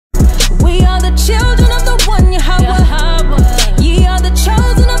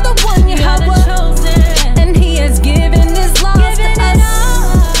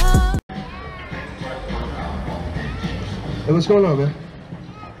what's going on, man?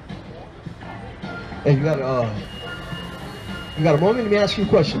 Hey, you got a moment? Let me ask you a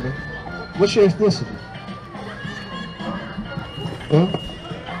question, man. What's your ethnicity? Huh?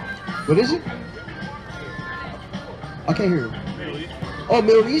 What is it? I can't hear you. Oh,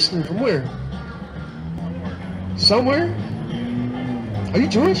 Middle Eastern. From where? Somewhere? Are you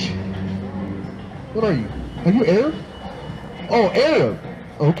Jewish? What are you? Are you Arab? Oh, Arab.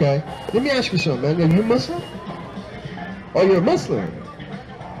 Okay. Let me ask you something, man. Are you Muslim? Oh, you're a Muslim.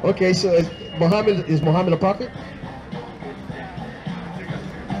 Okay, so is Muhammad a prophet?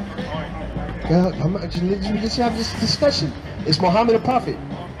 Yeah, let's have this discussion. Is Muhammad a prophet?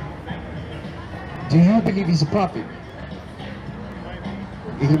 Do you believe he's a prophet?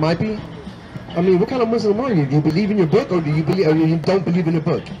 He might be. I mean, what kind of Muslim are you? Do you believe in your book, or do you believe, or you don't believe in the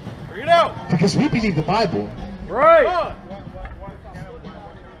book? Bring it out. Because we believe the Bible. Right.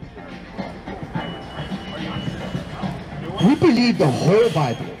 We believe the whole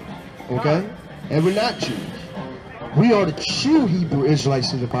Bible, okay? And we're not Jews. We are the true Hebrew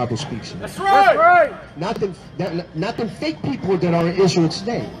Israelites that the Bible speaks of. That's right. Not them fake people that are in Israel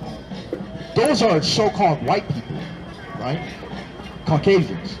today. Those are so-called white people, right?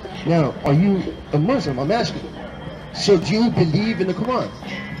 Caucasians. Now, are you a Muslim? I'm asking. So do you believe in the Quran?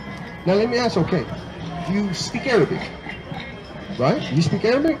 Now let me ask, okay, do you speak Arabic? Right? You speak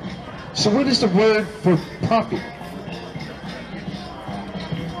Arabic? So what is the word for prophet?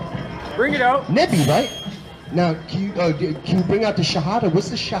 Bring it out. Nebi, right? Now, can you bring out the Shahada? What's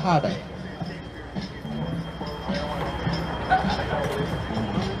the Shahada?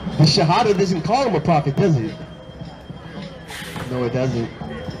 The Shahada doesn't call him a prophet, does it? No, it doesn't.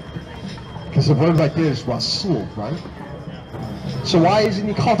 Because the word right there is Rasul, right? So why isn't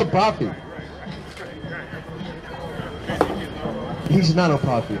he called a prophet? He's not a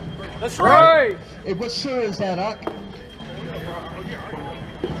prophet. That's right. Hey, what surah is that, Ak?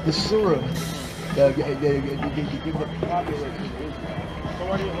 The surah.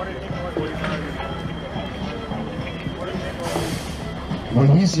 Well,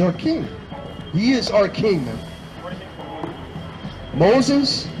 he's our king. He is our king, man.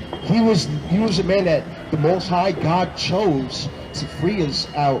 Moses, he was a man that the Most High God chose to free us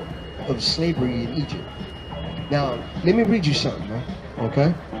out of slavery in Egypt. Now, let me read you something, man.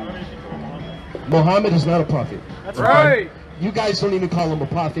 Okay? Muhammad is not a prophet. That's right. You guys don't even call him a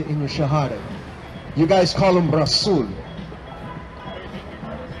prophet in your Shahada. You guys call him Rasul.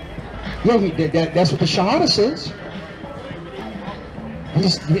 Yeah, that's what the Shahada says.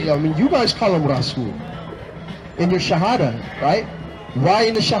 I mean, you guys call him Rasul in your Shahada, right? Why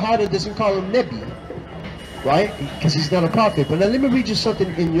in the Shahada doesn't call him Nebi? Right? Because he's not a prophet. But now let me read you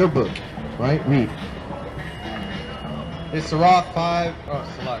something in your book. Right? Read. It's Surah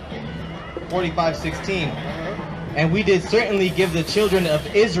 45:16. And we did certainly give the children of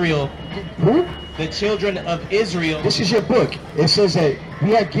Israel. Who? The children of Israel. This is your book. It says that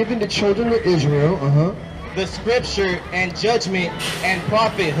we have given the children of Israel, the scripture and judgment and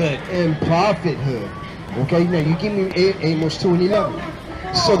prophethood. And prophethood. Okay, now you give me Amos 2:11.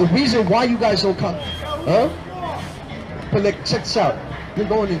 So the reason why you guys don't come, but like, check this out. You're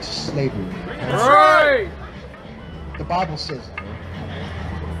going into slavery. That's right. The Bible says it.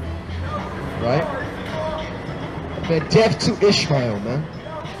 Right? But death to Ishmael, man.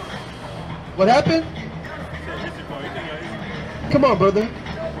 What happened? Come on, brother.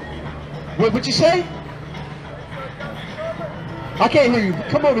 What'd you say? I can't hear you.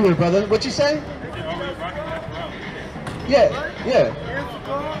 Come over here, brother. What'd you say? Yeah.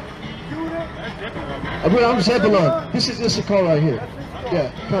 I'm Zebulon. This is Issachar right here.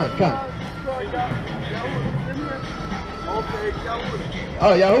 Yeah, come on.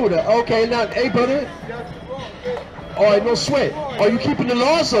 Oh, Yahuda. Okay, now, hey, brother. All right, no sweat. Are you keeping the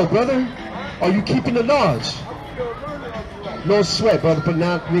laws, though, brother? Are you keeping the laws? No sweat, brother. But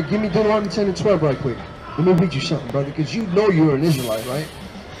now, give me Deuteronomy 10 and 12 right quick. Let me read you something, brother, because you know you're an Israelite, right?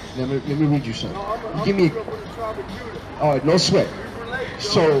 Let me read you something. You give me. All right, no sweat.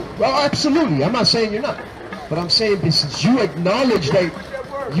 So, well, absolutely. I'm not saying you're not, but I'm saying this is you acknowledge that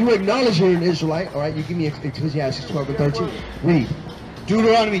you acknowledge you're an Israelite. All right, you give me Ecclesiastes 12 and 13. Read.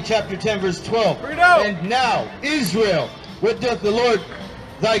 Deuteronomy chapter 10 verse 12. Bring it out. And now, Israel, what doth the Lord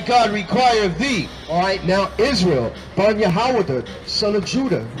thy God require of thee? All right, now Israel, Ban Yahweh, son of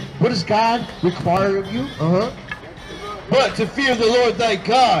Judah. What does God require of you? But to fear the Lord thy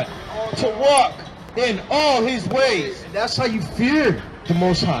God, to walk in all his ways. That's how you fear the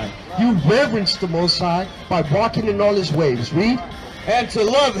Most High. You reverence the Most High by walking in all his ways. Read. And to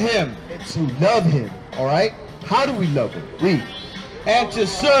love him. And to love him. All right? How do we love him? Read. and to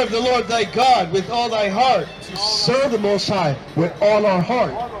serve the Lord thy God with all thy heart. To serve the Most High with all our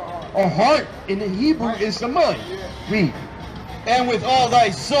heart. Our heart in the Hebrew is the mind. Read. And with all thy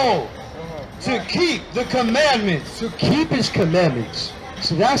soul, to keep the commandments. To keep His commandments.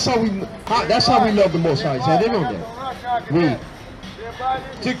 So that's how we love the Most High. Is that it on there? Read.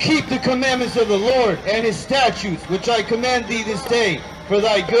 To keep the commandments of the Lord and His statutes, which I command thee this day for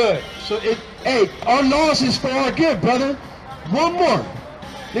thy good. So hey, our laws is for our good, brother. One more.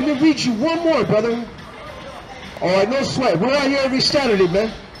 Let me read you one more, brother. All right, no sweat. We're out here every Saturday,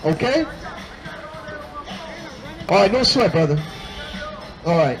 man. Okay? All right, no sweat, brother.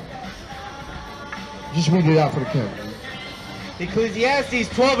 All right. Just read it out for the camera. Ecclesiastes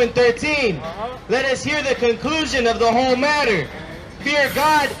 12 and 13. Let us hear the conclusion of the whole matter. Fear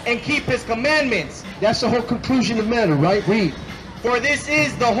God and keep His commandments. That's the whole conclusion of the matter, right? Read. For this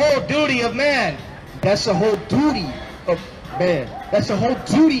is the whole duty of man. That's the whole duty of man. That's the whole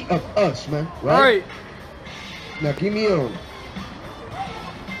duty of us, man. Right? Now give me on.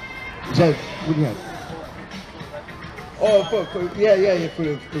 Is that what do you have? Oh,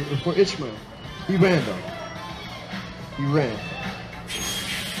 for Ishmael. He ran though. He ran.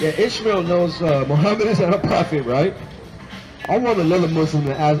 Yeah, Ishmael knows Muhammad is not a prophet, right? I want another Muslim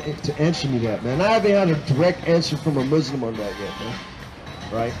to answer me that, man. I haven't had a direct answer from a Muslim on that yet, man.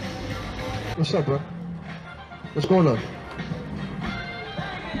 Right? What's up, bro? What's going on?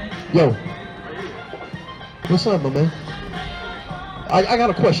 Yo. What's up, my man? I got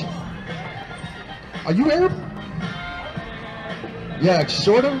a question. Are you Arab? Yeah,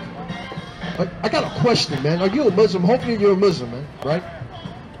 sort of. I got a question, man. Are you a Muslim? Hopefully you're a Muslim, man. Right?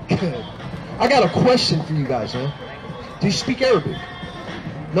 Good. I got a question for you guys, man. Do you speak Arabic?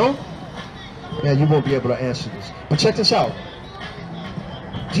 No? Yeah, you won't be able to answer this. But check this out.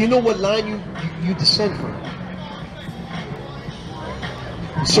 Do you know what line you descend from?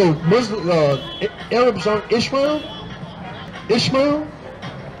 So Muslim Arabs aren't Ishmael? Ishmael,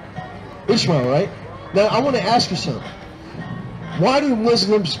 right? Now I want to ask you something. Why do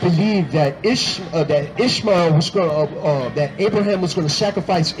Muslims believe that Ishmael was going that Abraham was going to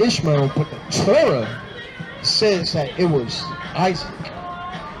sacrifice Ishmael, but the Torah says that it was Isaac?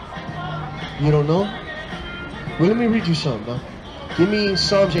 You don't know? Well, let me read you something, man. Give me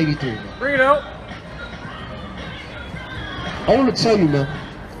Psalms 83. Man. Bring it out. I want to tell you, man,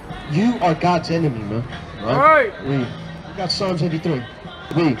 you are God's enemy, man. Right? Right. Read. We got Psalms 83.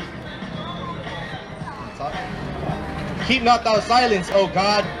 Read. Keep not thou silence, O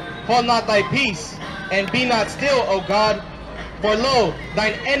God. Hold not thy peace, and be not still, O God. For lo,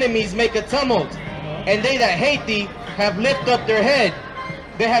 thine enemies make a tumult, and they that hate thee have lifted up their head.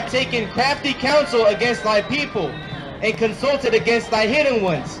 They have taken crafty counsel against thy people, and consulted against thy hidden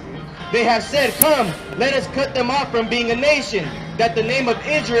ones. They have said, Come, let us cut them off from being a nation, that the name of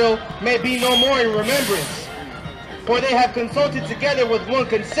Israel may be no more in remembrance. For they have consulted together with one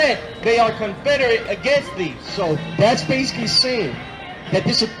consent. They are confederate against thee. So that's basically saying that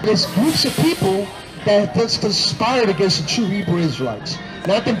there's groups of people that has conspired against the true Hebrew Israelites.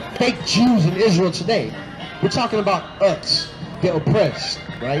 Not the fake Jews in Israel today. We're talking about us, the oppressed,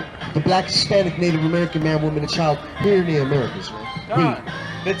 right? The black, Hispanic, Native American man, woman, and child here in the Americas, man. Read.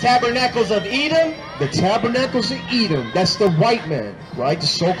 The tabernacles of Edom. The tabernacles of Edom. That's the white man, right? The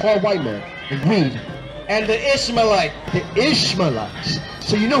so-called white man. And read. And the Ishmaelites. The Ishmaelites.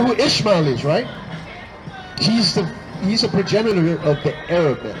 So you know who Ishmael is, right? He's a progenitor of the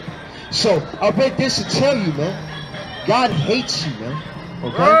Arab man. So I read this to tell you, man, God hates you, man.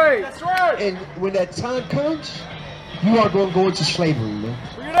 Okay? Right. That's right. And when that time comes, you are going to go into slavery, man.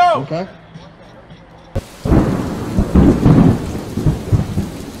 Bring it out. Okay?